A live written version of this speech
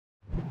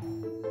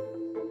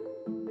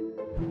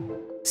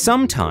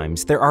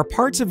Sometimes there are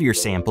parts of your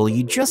sample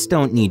you just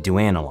don't need to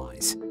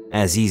analyze.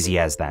 As easy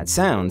as that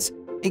sounds,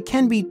 it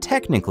can be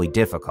technically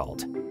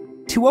difficult.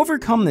 To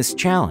overcome this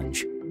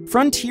challenge,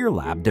 Frontier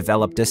Lab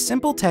developed a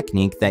simple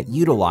technique that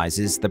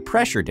utilizes the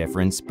pressure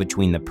difference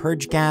between the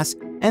purge gas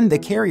and the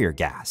carrier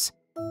gas.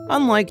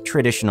 Unlike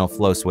traditional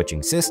flow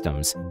switching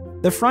systems,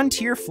 the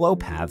Frontier flow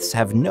paths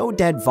have no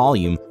dead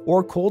volume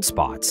or cold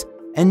spots,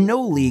 and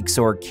no leaks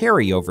or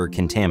carryover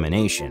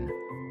contamination.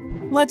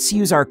 Let's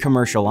use our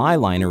commercial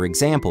eyeliner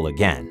example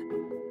again.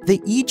 The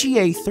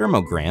EGA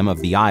thermogram of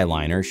the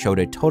eyeliner showed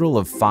a total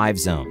of 5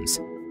 zones.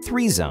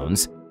 3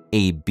 zones,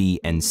 A, B,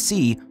 and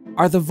C,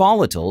 are the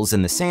volatiles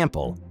in the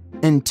sample,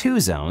 and 2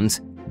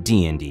 zones,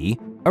 D and E,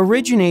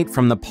 originate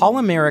from the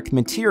polymeric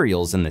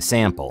materials in the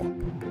sample.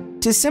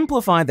 To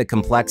simplify the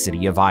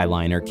complexity of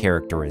eyeliner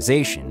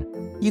characterization,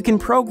 you can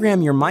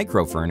program your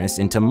microfurnace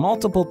into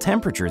multiple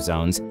temperature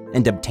zones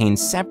and obtain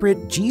separate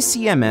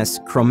EGA-MS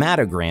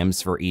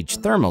chromatograms for each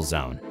thermal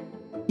zone.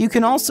 You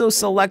can also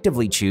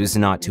selectively choose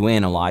not to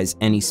analyze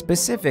any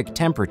specific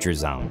temperature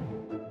zone.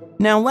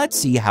 Now let's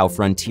see how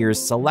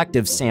Frontier's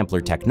selective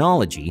sampler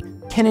technology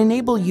can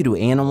enable you to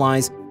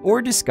analyze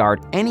or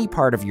discard any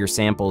part of your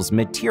sample's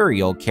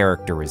material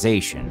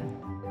characterization.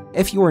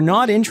 If you are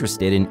not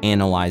interested in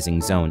analyzing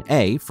Zone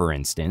A, for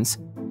instance,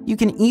 you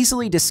can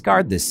easily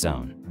discard this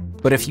zone.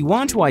 But if you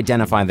want to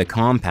identify the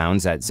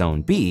compounds at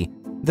Zone B,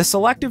 the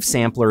selective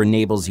sampler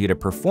enables you to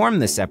perform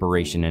the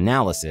separation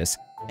analysis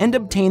and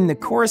obtain the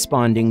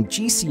corresponding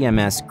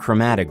EGA-MS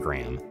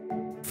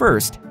chromatogram.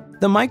 First,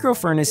 the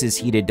microfurnace is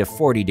heated to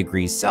 40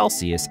 degrees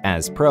Celsius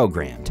as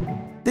programmed.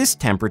 This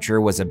temperature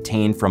was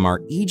obtained from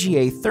our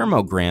EGA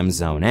thermogram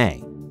Zone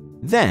A.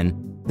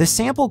 Then, the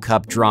sample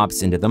cup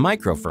drops into the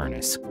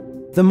microfurnace.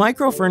 The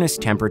microfurnace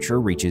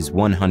temperature reaches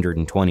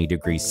 120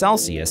 degrees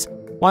Celsius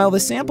while the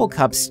sample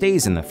cup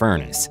stays in the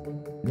furnace.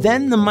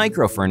 Then the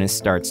microfurnace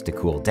starts to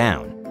cool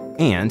down.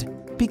 And,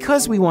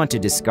 because we want to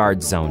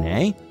discard Zone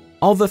A,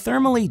 all the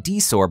thermally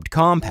desorbed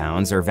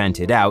compounds are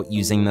vented out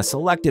using the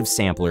selective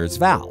sampler's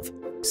valve.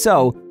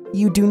 So,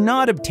 you do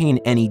not obtain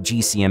any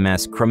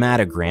EGA-MS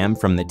chromatogram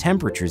from the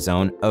temperature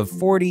zone of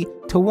 40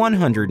 to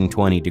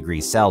 120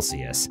 degrees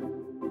Celsius.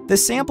 The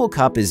sample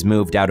cup is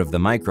moved out of the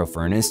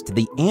microfurnace to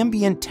the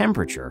ambient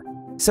temperature,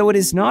 so it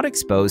is not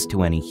exposed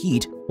to any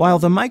heat while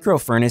the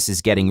microfurnace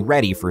is getting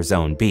ready for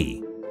Zone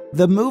B.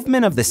 The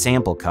movement of the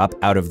sample cup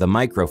out of the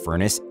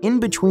microfurnace in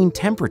between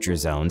temperature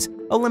zones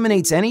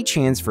eliminates any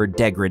chance for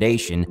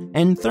degradation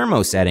and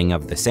thermosetting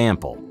of the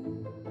sample.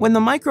 When the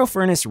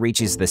microfurnace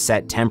reaches the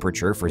set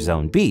temperature for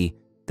Zone B,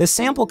 the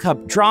sample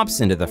cup drops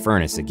into the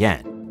furnace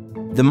again.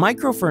 The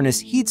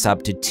microfurnace heats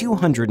up to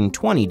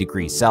 220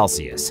 degrees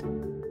Celsius.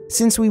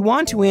 Since we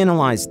want to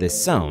analyze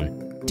this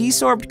zone,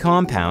 desorbed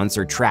compounds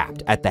are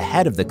trapped at the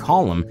head of the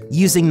column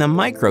using the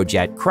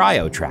microjet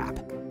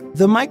cryotrap.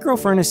 The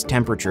microfurnace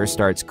temperature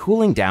starts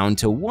cooling down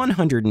to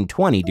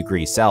 120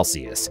 degrees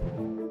Celsius.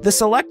 The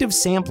selective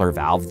sampler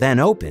valve then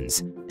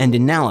opens, and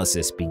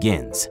analysis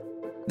begins.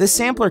 The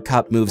sampler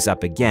cup moves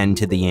up again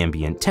to the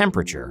ambient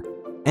temperature,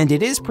 and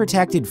it is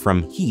protected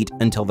from heat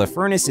until the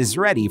furnace is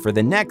ready for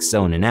the next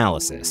zone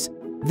analysis.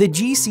 The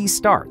GC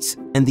starts,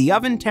 and the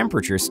oven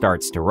temperature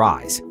starts to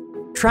rise.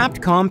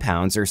 Trapped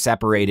compounds are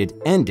separated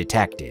and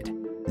detected.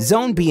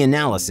 Zone B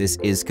analysis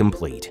is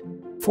complete.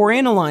 For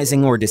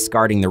analyzing or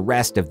discarding the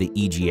rest of the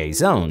EGA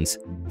zones,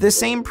 the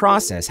same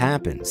process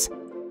happens.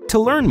 To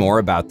learn more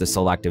about the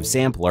selective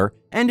sampler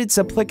and its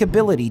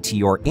applicability to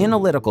your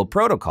analytical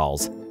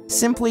protocols,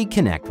 simply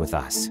connect with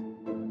us.